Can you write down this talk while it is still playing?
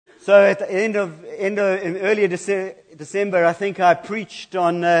So at the in earlier December, I think I preached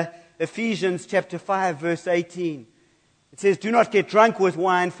on Ephesians chapter 5, verse 18. It says, "Do not get drunk with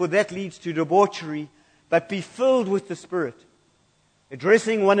wine, for that leads to debauchery, but be filled with the Spirit,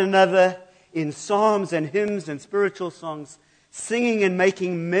 addressing one another in psalms and hymns and spiritual songs, singing and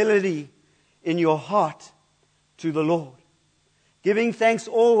making melody in your heart to the Lord, giving thanks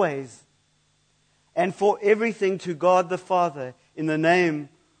always and for everything to God the Father in the name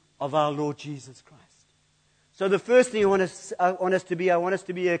of our Lord Jesus Christ." So the first thing I want us to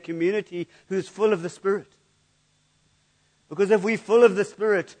be a community who's full of the Spirit. Because if we're full of the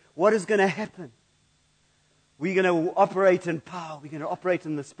Spirit, what is going to happen? We're going to operate in power. We're going to operate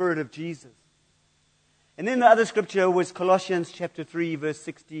in the Spirit of Jesus. And then the other scripture was Colossians chapter 3, verse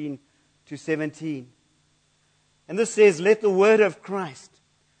 16 to 17. And this says, "Let the word of Christ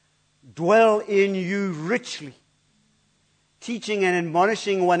dwell in you richly, teaching and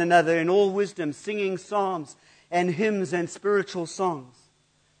admonishing one another in all wisdom, singing psalms and hymns and spiritual songs,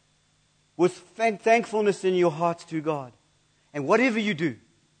 with thankfulness in your hearts to God. And whatever you do,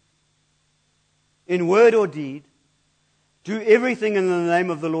 in word or deed, do everything in the name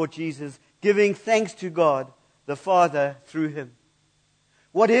of the Lord Jesus, giving thanks to God the Father through Him."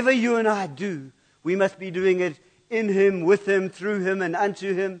 Whatever you and I do, we must be doing it in Him, with Him, through Him, and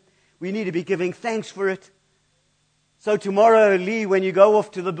unto Him. We need to be giving thanks for it. So tomorrow, Lee, when you go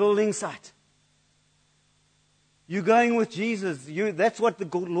off to the building site, you're going with Jesus. That's what the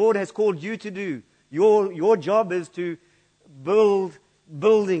Lord has called you to do. Your job is to build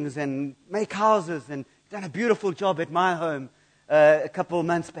buildings and make houses, and done a beautiful job at my home a couple of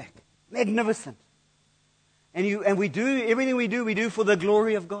months back. Magnificent. And we do everything we do for the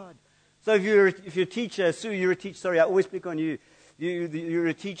glory of God. So if you're a teacher, Sue, you're a teacher. Sorry, I always pick on you. You're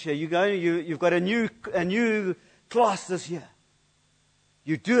a teacher. You've got a new class this year.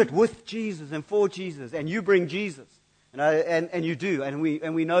 You do it with Jesus and for Jesus, and you bring Jesus, and you do, and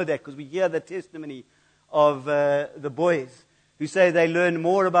we know that because we hear the testimony of the boys who say they learn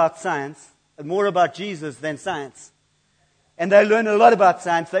more about science, more about Jesus than science, and they learn a lot about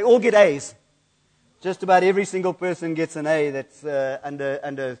science. They all get A's. Just about every single person gets an A that's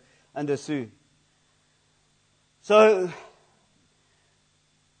under Sue. So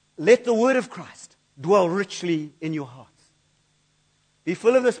let the word of Christ dwell richly in your hearts. Be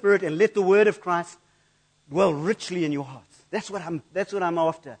full of the Spirit, and let the word of Christ dwell richly in your hearts. That's what I'm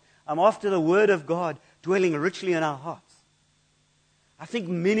after. I'm after the word of God dwelling richly in our hearts. I think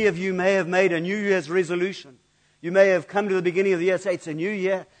many of you may have made a New Year's resolution. You may have come to the beginning of the year and say, "It's a new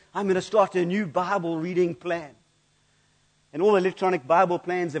year. I'm going to start a new Bible reading plan." And all electronic Bible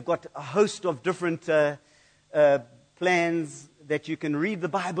plans have got a host of different plans that you can read the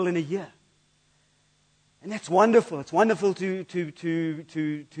Bible in a year. And that's wonderful. It's wonderful to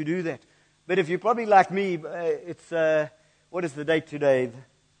do that. But if you're probably like me, it's what is the date today?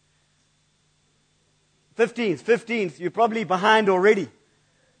 15th. You're probably behind already.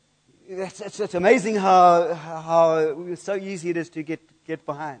 It's amazing how so easy it is to get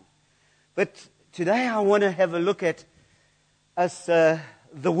behind. But today I want to have a look at the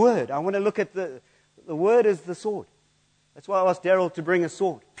Word. I want to look at the Word as the sword. That's why I asked Daryl to bring a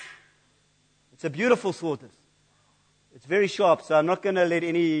sword. It's a beautiful sword. It's very sharp, so I'm not going to let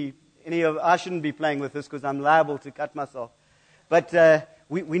I shouldn't be playing with this because I'm liable to cut myself. But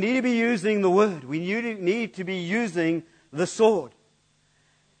we need to be using the Word. We need to be using the sword.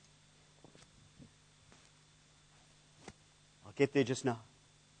 I'll get there just now.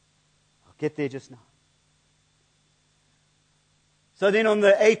 So then on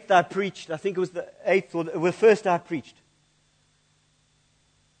the 8th I preached. I think it was the 8th or the first I preached.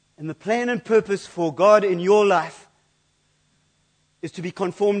 And the plan and purpose for God in your life is to be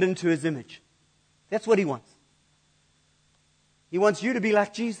conformed into His image. That's what He wants. He wants you to be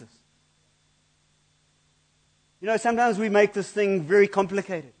like Jesus. You know, sometimes we make this thing very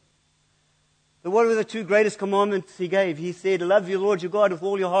complicated. But what were the two greatest commandments He gave? He said, "Love your Lord your God with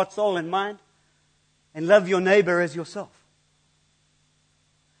all your heart, soul, and mind, and love your neighbor as yourself."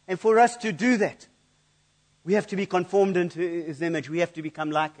 And for us to do that, we have to be conformed into His image. We have to become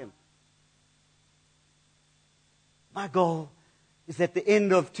like Him. My goal is at the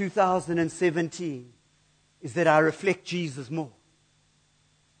end of 2017 is that I reflect Jesus more.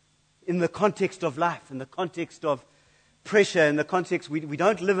 In the context of life, in the context of pressure, in the context, we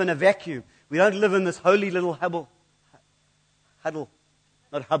don't live in a vacuum. We don't live in this holy little bubble.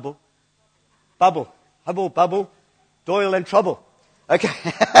 Doyle and trouble.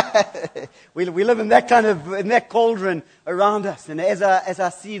 Okay. we live in that cauldron around us. And as I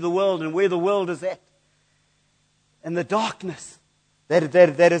see the world and where the world is at, and the darkness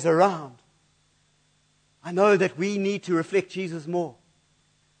that is around. I know that we need to reflect Jesus more.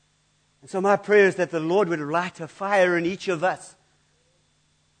 And so my prayer is that the Lord would light a fire in each of us.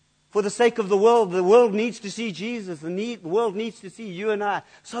 For the sake of the world needs to see Jesus. The world needs to see you and I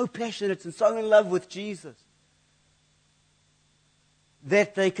so passionate and so in love with Jesus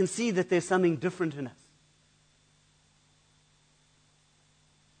that they can see that there's something different in us.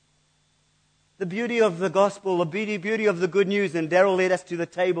 The beauty of the gospel, the beauty of the good news, and Darrell led us to the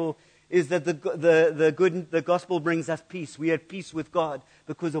table, is that the gospel brings us peace. We have peace with God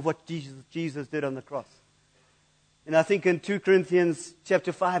because of what Jesus did on the cross. And I think in 2 Corinthians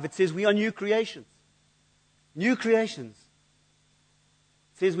chapter 5, it says we are new creations. New creations.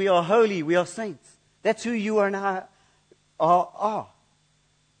 It says we are holy, we are saints. That's who you and I are.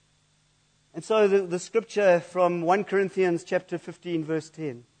 And so the scripture from 1 Corinthians chapter 15, verse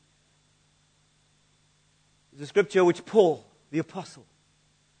 10, is a scripture which Paul, the apostle,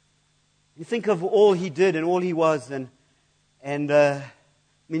 you think of all he did and all he was, and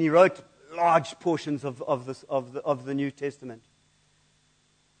he wrote large portions of the New Testament.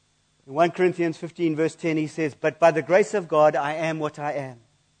 In 1 Corinthians 15, verse 10, he says, "But by the grace of God I am what I am.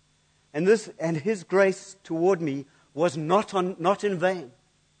 And His grace toward me was not in vain.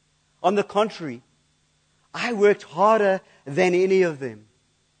 On the contrary, I worked harder than any of them,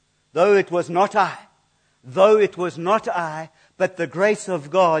 though it was not I, but the grace of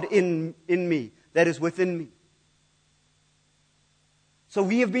God in me, that is within me." So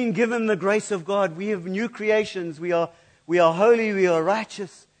we have been given the grace of God. We have new creations. We are holy. We are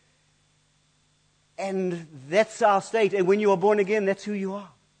righteous. And that's our state. And when you are born again, that's who you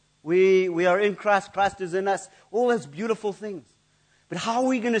are. We are in Christ. Christ is in us. All those beautiful things. But how are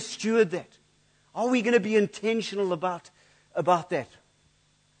we going to steward that? How are we going to be intentional about that?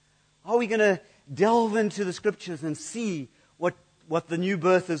 How are we going to delve into the Scriptures and see what the new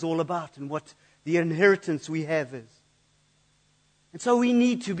birth is all about and what the inheritance we have is? And so we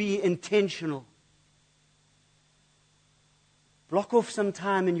need to be intentional. Block off some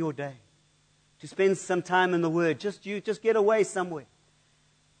time in your day to spend some time in the Word. Just get away somewhere.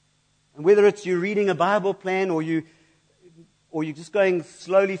 And whether it's you reading a Bible plan or you're just going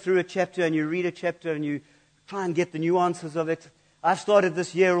slowly through a chapter and you read a chapter and you try and get the nuances of it. I've started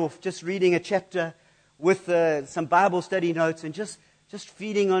this year off just reading a chapter with some Bible study notes and just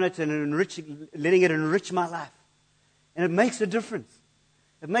feeding on it and letting it enrich my life. And it makes a difference.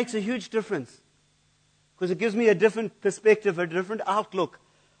 It makes a huge difference. Because it gives me a different perspective, a different outlook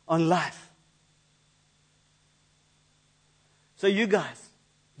on life. So you guys,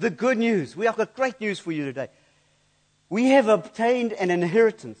 the good news. We have got great news for you today. We have obtained an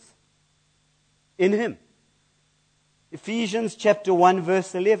inheritance in Him. Ephesians chapter 1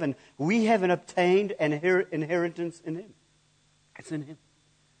 verse 11. We have obtained an inheritance in Him. It's in Him.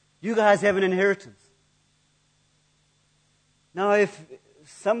 You guys have an inheritance. Now, if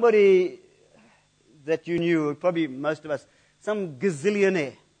somebody that you knew, probably most of us, some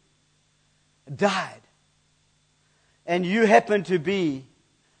gazillionaire died, and you happen to be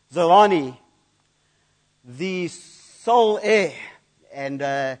Zolani, the sole heir,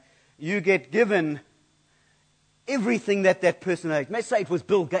 and you get given everything that person owed. Let's say it was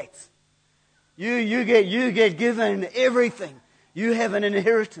Bill Gates. You get given everything. You have an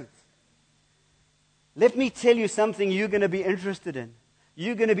inheritance. Let me tell you something you're going to be interested in.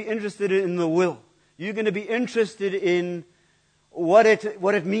 You're going to be interested in the will. You're going to be interested in what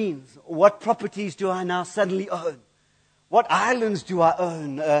it means. What properties do I now suddenly own? What islands do I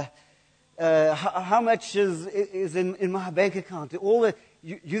own? How much is in my bank account?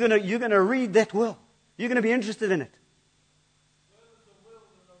 You're going to read that will. You're going to be interested in it.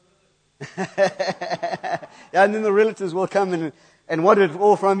 And then the relatives will come and want it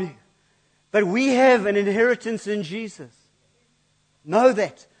all from you. But we have an inheritance in Jesus. Know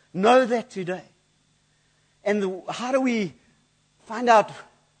that. Know that today. And how do we find out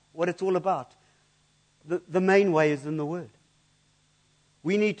what it's all about? The main way is in the Word.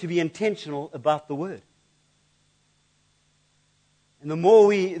 We need to be intentional about the Word. And the more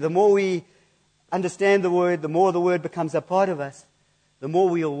we understand the Word, the more the Word becomes a part of us, the more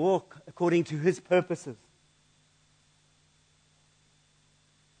we'll walk according to His purposes.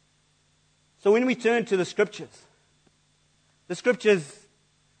 So when we turn to the Scriptures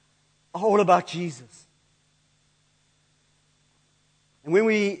are all about Jesus. And when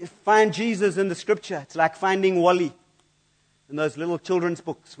we find Jesus in the Scripture, it's like finding Wally in those little children's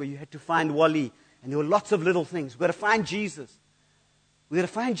books where you had to find Wally, and there were lots of little things. We've got to find Jesus. We've got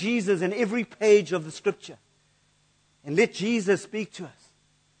to find Jesus in every page of the Scripture and let Jesus speak to us.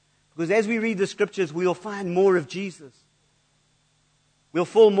 Because as we read the Scriptures, we'll find more of Jesus. We'll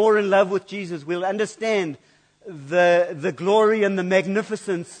fall more in love with Jesus. We'll understand the glory and the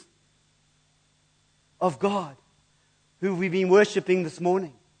magnificence of God, who we've been worshiping this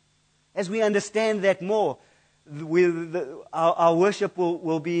morning. As we understand that more, our worship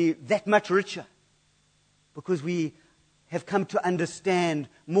will be that much richer, because we have come to understand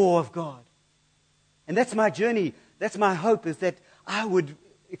more of God. And that's my journey. That's my hope, is that I would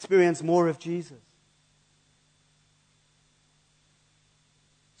experience more of Jesus.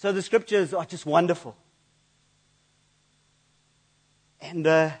 So the Scriptures are just wonderful. And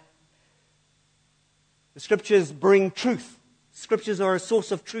the Scriptures bring truth. Scriptures are a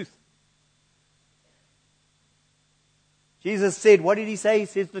source of truth. Jesus said, what did He say? He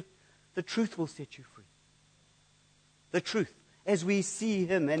says that the truth will set you free. The truth. As we see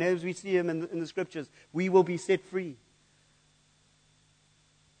Him, and as we see Him in the Scriptures, we will be set free.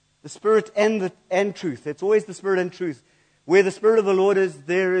 The Spirit and truth. It's always the Spirit and truth. Where the Spirit of the Lord is,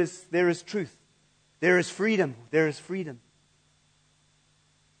 there is truth. There is freedom. There is freedom.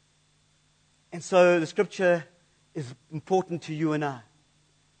 And so the Scripture is important to you and I,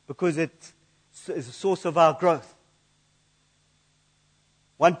 because it is a source of our growth.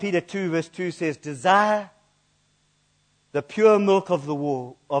 1 Peter 2 verse 2 says, desire the pure milk of the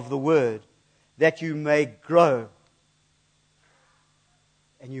word, that you may grow,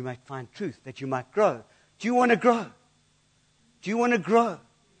 and you might find truth, that you might grow. Do you want to grow? Do you want to grow?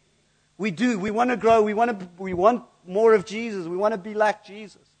 We do. We want to grow. We want more of Jesus. We want to be like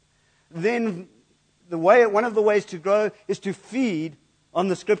Jesus. Then one of the ways to grow is to feed on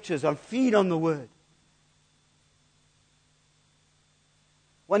the Scriptures, or feed on the Word.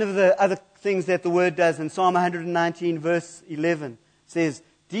 One of the other things that the Word does in Psalm 119 verse 11 says,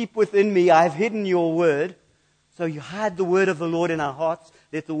 deep within me I have hidden your Word. So you hide the Word of the Lord in our hearts.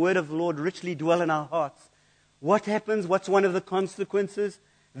 Let the Word of the Lord richly dwell in our hearts. What happens? What's one of the consequences?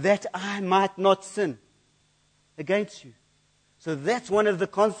 That I might not sin against you. So that's one of the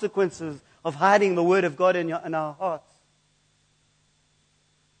consequences of hiding the Word of God in our hearts.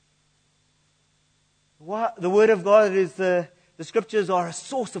 The Word of God is the Scriptures are a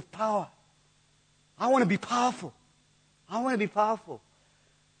source of power. I want to be powerful. I want to be powerful.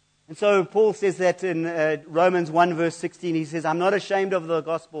 And so Paul says that in Romans 1 verse 16. He says, I'm not ashamed of the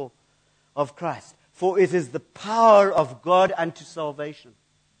gospel of Christ, for it is the power of God unto salvation.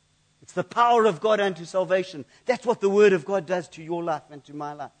 It's the power of God unto salvation. That's what the Word of God does to your life and to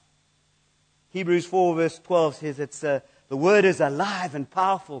my life. Hebrews 4 verse 12 says the Word is alive and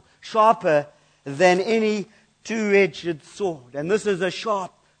powerful, sharper than any two-edged sword. And this is a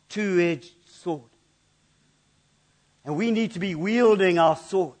sharp two-edged sword. And we need to be wielding our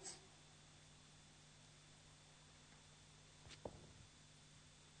swords.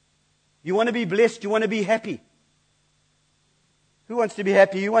 You want to be blessed? You want to be happy? Who wants to be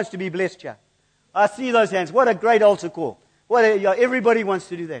happy? Who wants to be blessed here? I see those hands. What a great altar call. Everybody wants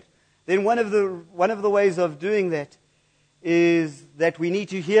to do that. Then one of the ways of doing that is that we need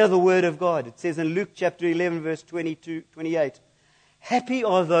to hear the Word of God. It says in Luke chapter 11 verse 28, happy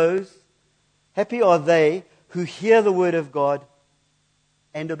are they who hear the Word of God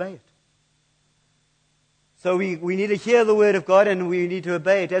and obey it. So we need to hear the Word of God, and we need to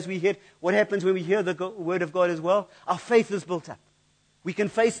obey it. As we hear, what happens when we hear the Word of God as well? Our faith is built up. We can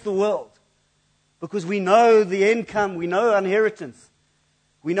face the world because we know the end come. We know our inheritance.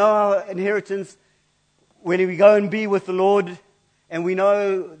 We know our inheritance when we go and be with the Lord, and we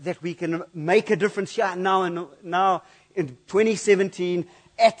know that we can make a difference here now in 2017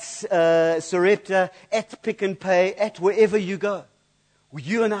 at Sarepta, at Pick and Pay, at wherever you go.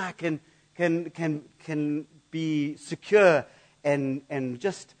 You and I can be secure and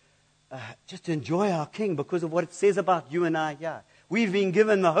just enjoy our King because of what it says about you and I here. We've been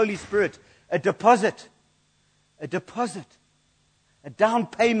given the Holy Spirit, a deposit, a down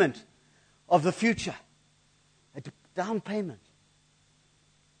payment of the future. A down payment.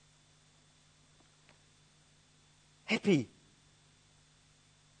 Happy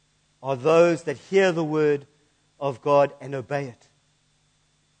are those that hear the Word of God and obey it.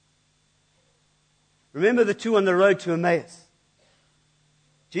 Remember the two on the road to Emmaus.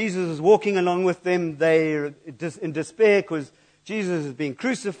 Jesus is walking along with them. They're in despair because Jesus is being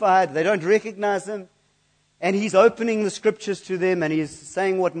crucified. They don't recognize Him. And He's opening the Scriptures to them, and He's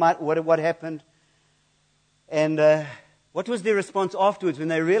saying what happened. And what was their response afterwards when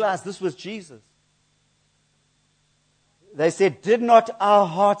they realized this was Jesus? They said, did not our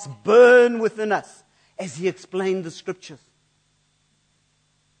hearts burn within us as He explained the Scriptures?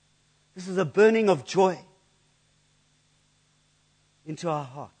 This is a burning of joy into our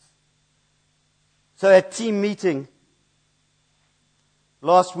hearts. So at team meeting,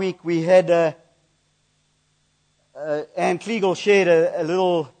 Last week we had Anne Kliegel shared a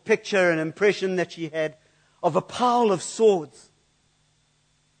little picture, an impression that she had of a pile of swords.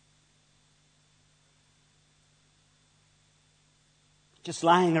 Just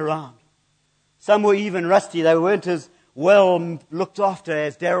lying around. Some were even rusty. They weren't as well looked after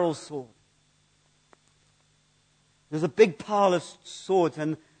as Daryl's sword. There's a big pile of swords,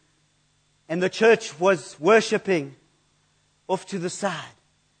 and the church was worshipping off to the side.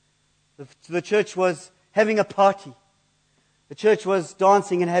 The church was having a party. The church was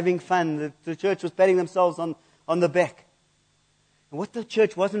dancing and having fun. The church was patting themselves on the back. And what the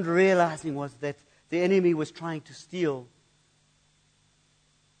church wasn't realizing was that the enemy was trying to steal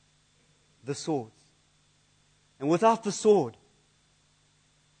the swords. And without the sword,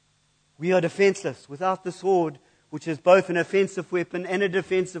 we are defenseless. Without the sword, which is both an offensive weapon and a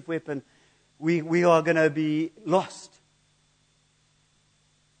defensive weapon, we are going to be lost.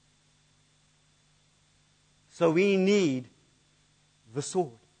 So we need the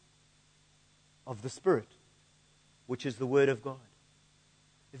sword of the Spirit, which is the Word of God.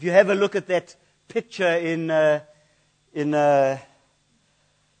 If you have a look at that picture in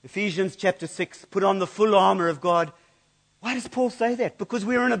Ephesians chapter 6, put on the full armor of God. Why does Paul say that? Because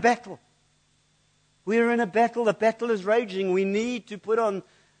we're in a battle. We're in a battle. The battle is raging. We need to put on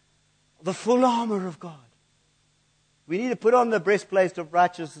the full armor of God. We need to put on the breastplate of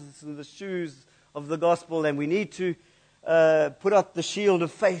righteousness and the shoes of the gospel, and we need to put up the shield of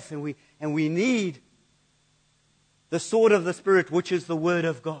faith, and we need the sword of the Spirit, which is the Word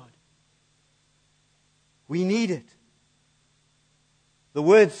of God. We need it. The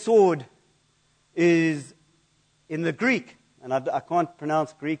word sword is in the Greek, and I can't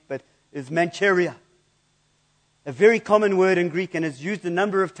pronounce Greek, but is mancheria. A very common word in Greek, and is used a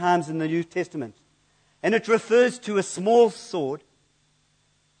number of times in the New Testament. And it refers to a small sword.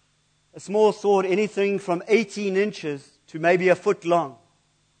 A small sword, anything from 18 inches to maybe a foot long.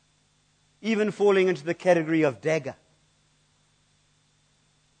 Even falling into the category of dagger.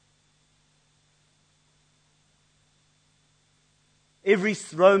 Every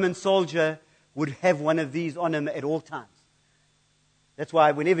Roman soldier would have one of these on him at all times. That's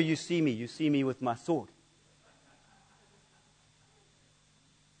why whenever you see me with my sword.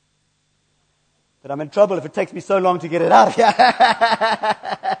 But I'm in trouble if it takes me so long to get it out of here.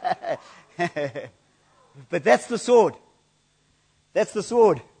 But that's the sword. That's the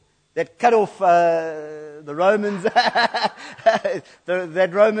sword that cut off the Romans. that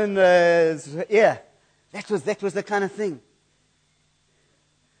Roman ear. That was the kind of thing.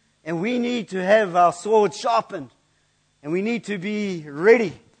 And we need to have our swords sharpened. And we need to be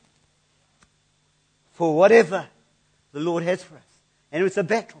ready for whatever the Lord has for us. And it's a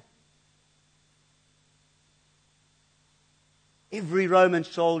battle. Every Roman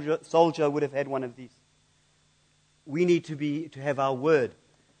soldier would have had one of these. We need to have our word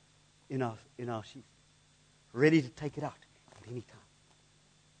in our sheath, ready to take it out at any time.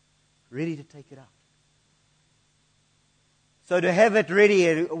 Ready to take it out. So to have it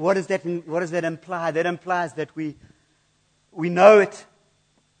ready, what does that imply? That implies that we know it.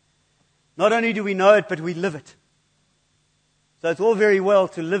 Not only do we know it, but we live it. So it's all very well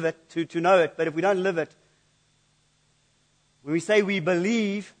to live it, to know it, but if we don't live it, when we say we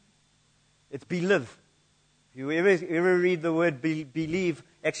believe, it's believe. If you ever read the word believe,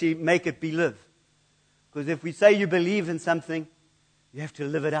 actually make it believe. Because if we say you believe in something, you have to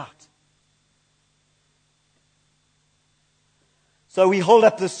live it out. So we hold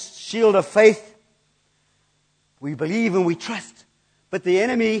up this shield of faith. We believe and we trust. But the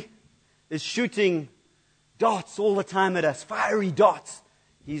enemy is shooting darts all the time at us, fiery darts.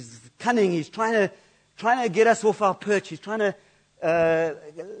 He's cunning. He's trying to get us off our perch. He's trying to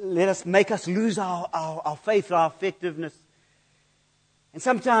make us lose our faith, our effectiveness. And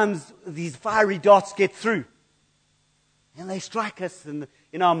sometimes these fiery darts get through. And they strike us in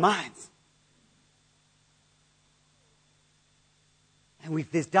our minds. And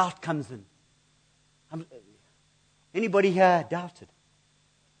this doubt comes in. Anybody here doubted?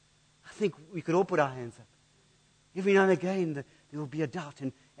 I think we could all put our hands up. Every now and again there will be a doubt.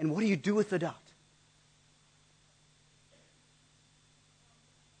 And what do you do with the doubt?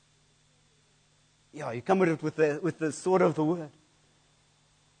 Yeah, you come with it with the sword of the word.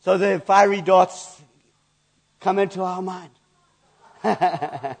 So the fiery darts come into our mind.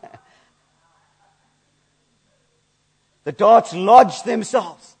 The darts lodge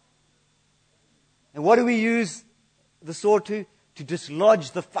themselves. And what do we use the sword to? To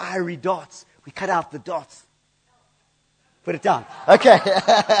dislodge the fiery darts. We cut out the darts. Put it down. Okay.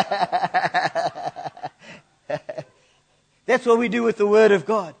 That's what we do with the Word of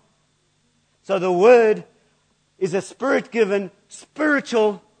God. So the Word is a Spirit-given,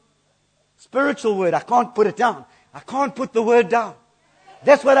 spiritual Word. I can't put it down. I can't put the Word down.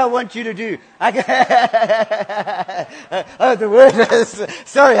 That's what I want you to do. The Word is...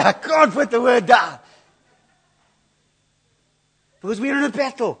 Sorry, I can't put the Word down. Because we're in a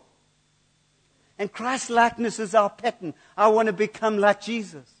battle. And Christ-likeness is our pattern. I want to become like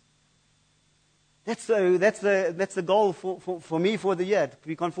Jesus. That's the goal for me for the year, to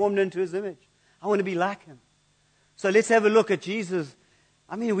be conformed into His image. I want to be like Him. So let's have a look at Jesus.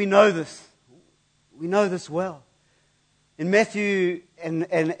 I mean, we know this. We know this well. In Matthew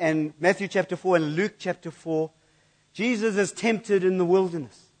and Matthew chapter 4 and Luke chapter 4, Jesus is tempted in the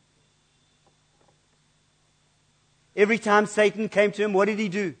wilderness. Every time Satan came to Him, what did He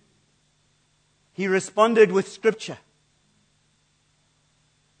do? He responded with Scripture.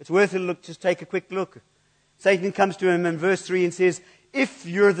 It's worth a look. Just take a quick look. Satan comes to Him in verse 3 and says, if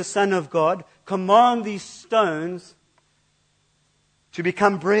you're the Son of God, command these stones to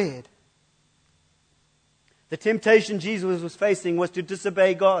become bread. The temptation Jesus was facing was to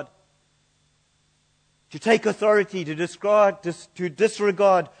disobey God, to take authority, to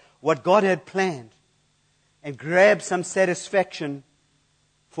disregard what God had planned, and grab some satisfaction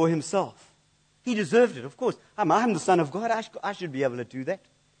for himself. He deserved it, of course. I'm the Son of God. I should be able to do that.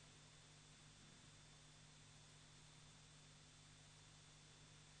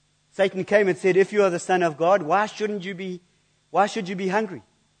 Satan came and said, if you are the Son of God, why should you be hungry?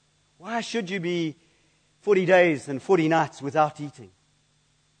 Why should you be 40 days and 40 nights without eating?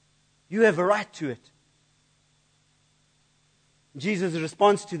 You have a right to it. Jesus'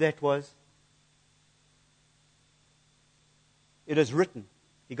 response to that was, it is written.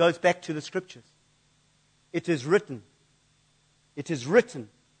 He goes back to the Scriptures. It is written. It is written.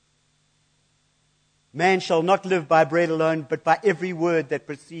 Man shall not live by bread alone, but by every word that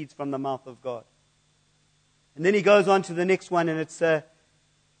proceeds from the mouth of God. And then he goes on to the next one, and it's,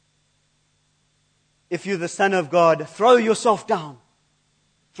 if you're the Son of God, throw yourself down.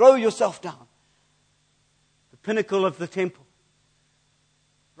 Throw yourself down. The pinnacle of the temple.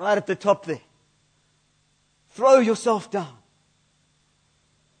 Right at the top there. Throw yourself down.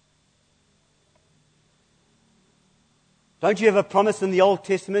 Don't you have a promise in the Old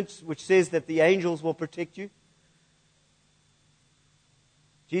Testament which says that the angels will protect you?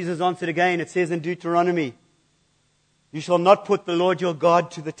 Jesus answered again, it says in Deuteronomy, you shall not put the Lord your God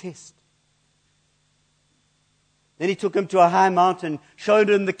to the test. Then he took him to a high mountain,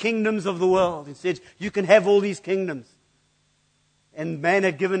 showed him the kingdoms of the world, and said, you can have all these kingdoms. And man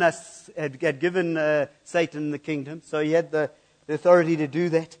had given Satan the kingdom, so he had the authority to do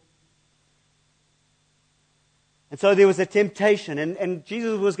that. And so there was a temptation, and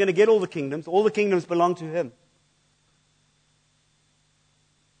Jesus was going to get all the kingdoms. All the kingdoms belonged to him.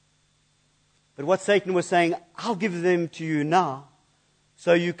 But what Satan was saying, I'll give them to you now,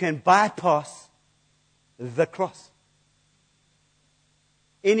 so you can bypass the cross.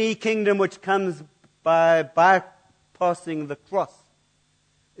 Any kingdom which comes by bypassing the cross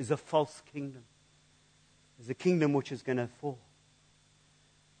is a false kingdom. It's a kingdom which is going to fall.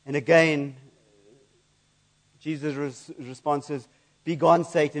 And again, Jesus' response is, be gone,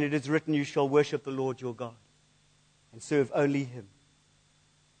 Satan, it is written, you shall worship the Lord your God and serve only Him.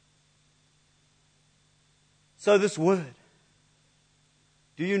 So this Word,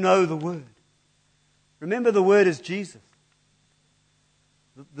 do you know the Word? Remember, the Word is Jesus.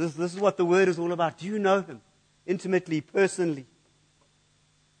 This is what the Word is all about. Do you know Him intimately, personally?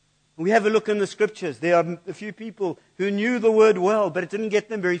 We have a look in the Scriptures. There are a few people who knew the Word well, but it didn't get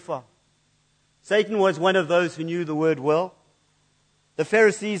them very far. Satan was one of those who knew the Word well. The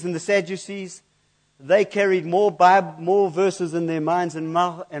Pharisees and the Sadducees, they carried more verses in their minds and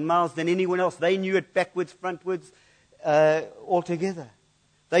mouths than anyone else. They knew it backwards, frontwards, altogether.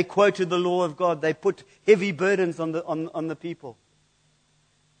 They quoted the law of God. They put heavy burdens on the people.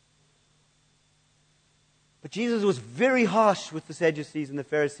 But Jesus was very harsh with the Sadducees and the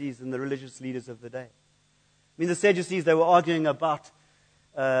Pharisees and the religious leaders of the day. I mean, the Sadducees, they were arguing about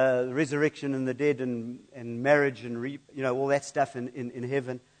the resurrection and the dead and marriage and all that stuff in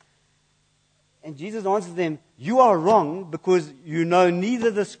heaven. And Jesus answers them, you are wrong because you know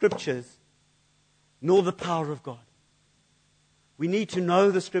neither the Scriptures nor the power of God. We need to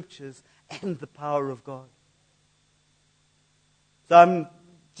know the Scriptures and the power of God. So I'm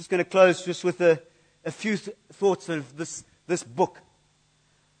just going to close just with a few thoughts of this book.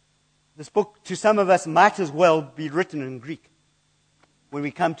 This book, to some of us, might as well be written in Greek when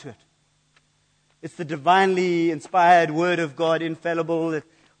we come to it. It's the divinely inspired Word of God, infallible.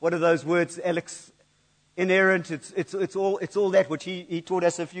 What are those words, Alex? inerrant. It's all that which he taught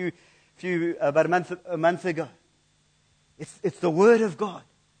us about a month ago. It's the Word of God.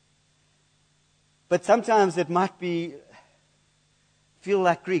 But sometimes it might feel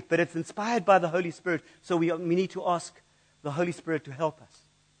like Greek, but it's inspired by the Holy Spirit. So we need to ask the Holy Spirit to help us.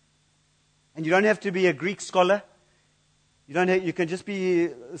 And you don't have to be a Greek scholar. You can just be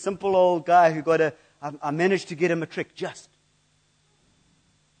a simple old guy who I managed to get a matric just.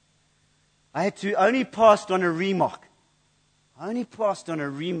 I only passed on a remark.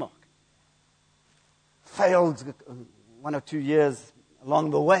 Failed 1 or 2 years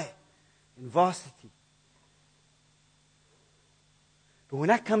along the way in varsity. But when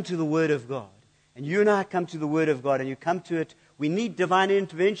I come to the Word of God, and you and I come to the Word of God, and you come to it, we need divine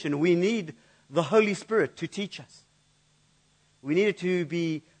intervention. We need the Holy Spirit to teach us. We need it to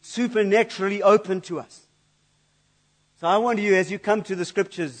be supernaturally open to us. So I want you, as you come to the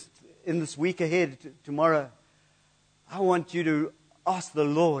Scriptures in this week ahead, tomorrow, I want you to ask the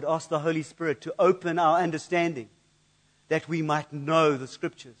Lord, ask the Holy Spirit to open our understanding, that we might know the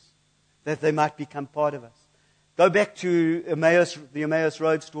Scriptures, that they might become part of us. Go back to the Emmaus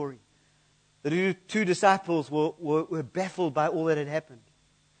Road story. The two disciples were baffled by all that had happened.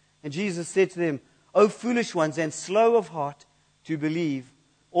 And Jesus said to them, "O foolish ones, and slow of heart to believe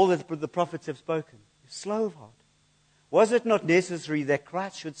all that the prophets have spoken." Slow of heart. Was it not necessary that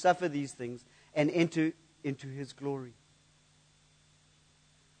Christ should suffer these things and enter into His glory?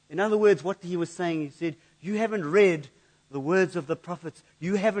 In other words, what he was saying, he said, you haven't read the words of the prophets.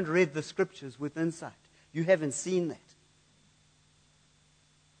 You haven't read the Scriptures with insight. You haven't seen that.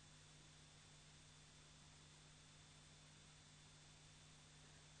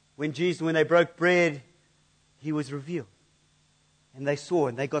 When they broke bread, He was revealed. And they saw,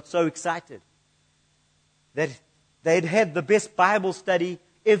 and they got so excited that they'd had the best Bible study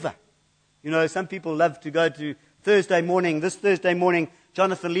ever. You know, some people love to go to Thursday morning. This Thursday morning,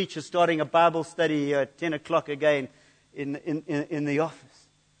 Jonathan Leach is starting a Bible study at 10 o'clock again in the office.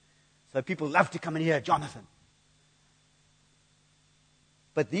 So people love to come and hear Jonathan.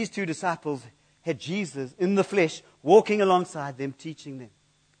 But these two disciples had Jesus in the flesh walking alongside them, teaching them.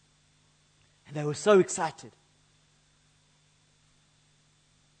 And they were so excited.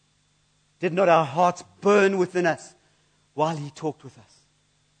 Did not our hearts burn within us while He talked with us?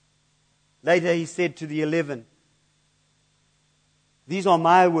 Later He said to the 11, "These are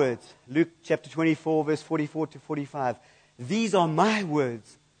my words." Luke chapter 24, verse 44 to 45. "These are my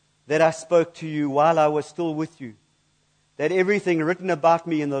words that I spoke to you while I was still with you, that everything written about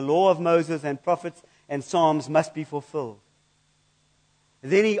me in the law of Moses and prophets and Psalms must be fulfilled."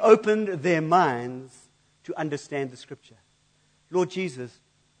 Then He opened their minds to understand the Scripture. Lord Jesus,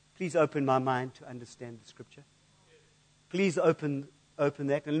 please open my mind to understand the Scripture. Please open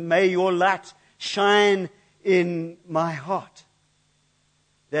that, and may your light shine in my heart,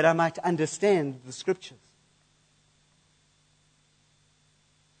 that I might understand the Scriptures.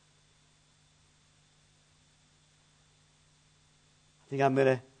 I think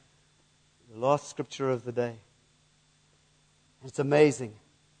the last scripture of the day. It's amazing.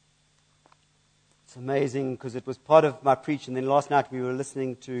 It's amazing because it was part of my preach. And then last night we were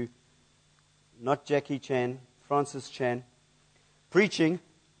listening to not Jackie Chan, Francis Chan, preaching.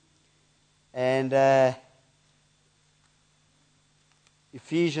 And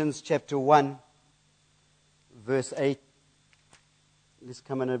Ephesians chapter 1, verse 8. Let's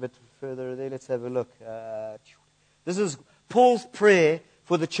come in a bit further there. Let's have a look. This is Paul's prayer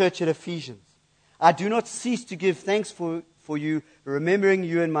for the church at Ephesians. "I do not cease to give thanks for you, remembering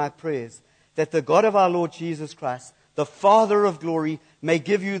you in my prayers, that the God of our Lord Jesus Christ, the Father of glory, may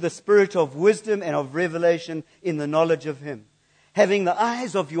give you the spirit of wisdom and of revelation in the knowledge of Him, having the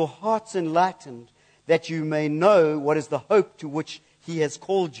eyes of your hearts enlightened, that you may know what is the hope to which He has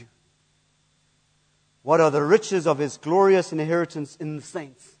called you, what are the riches of His glorious inheritance in the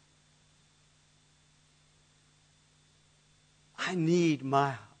saints." I need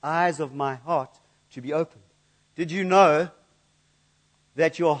my eyes of my heart to be opened. Did you know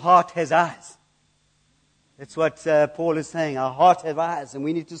that your heart has eyes? That's what Paul is saying. Our heart has eyes, and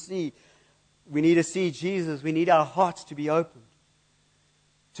we need to see Jesus. We need our hearts to be opened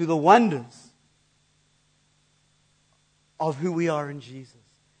to the wonders of who we are in Jesus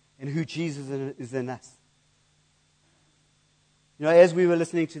and who Jesus is in us. You know, as we were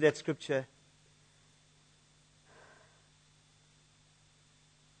listening to that scripture,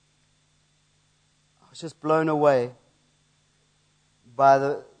 I was just blown away by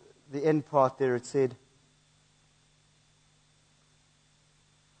the end part there. It said,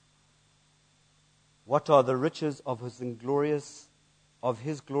 "What are the riches of His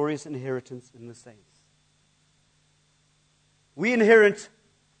glorious inheritance in the saints?" We inherit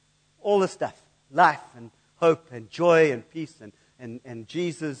all the stuff. Life and hope and joy and peace and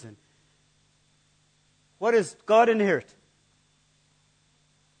Jesus. And what does God inherit?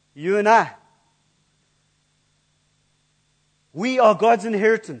 You and I. We are God's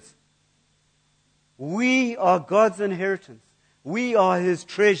inheritance. We are God's inheritance. We are His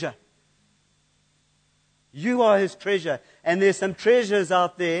treasure. You are His treasure. And there's some treasures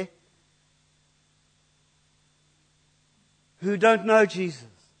out there who don't know Jesus.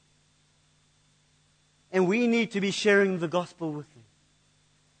 And we need to be sharing the gospel with them.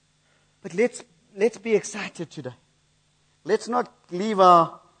 But let's be excited today. Let's not leave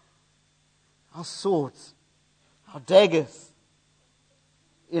our swords, our daggers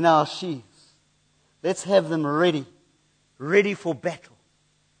in our sheaths. Let's have them ready for battle.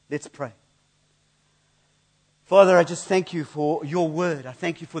 Let's pray. Father, I just thank you for your word. I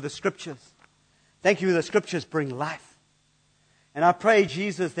thank you for the scriptures. Thank you the scriptures bring life. And I pray,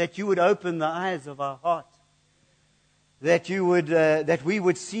 Jesus, that you would open the eyes of our heart. That we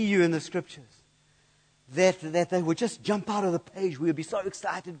would see you in the scriptures. That they would just jump out of the page. We would be so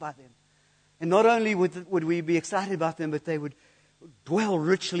excited by them. And not only would we be excited about them, but they would dwell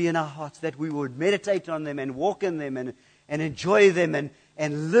richly in our hearts. That we would meditate on them and walk in them and enjoy them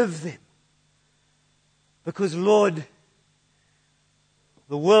and live them. Because, Lord,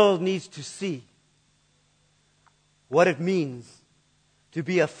 the world needs to see what it means to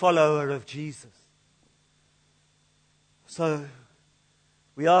be a follower of Jesus. So,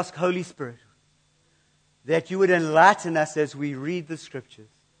 we ask, Holy Spirit, that you would enlighten us as we read the scriptures.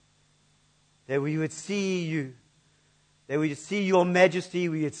 That we would see you. That we would see your majesty.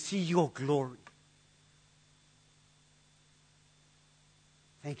 We would see your glory.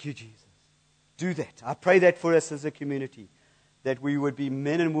 Thank you, Jesus. Do that. I pray that for us as a community. That we would be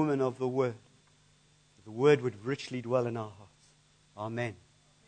men and women of the Word. The Word would richly dwell in our hearts. Amen.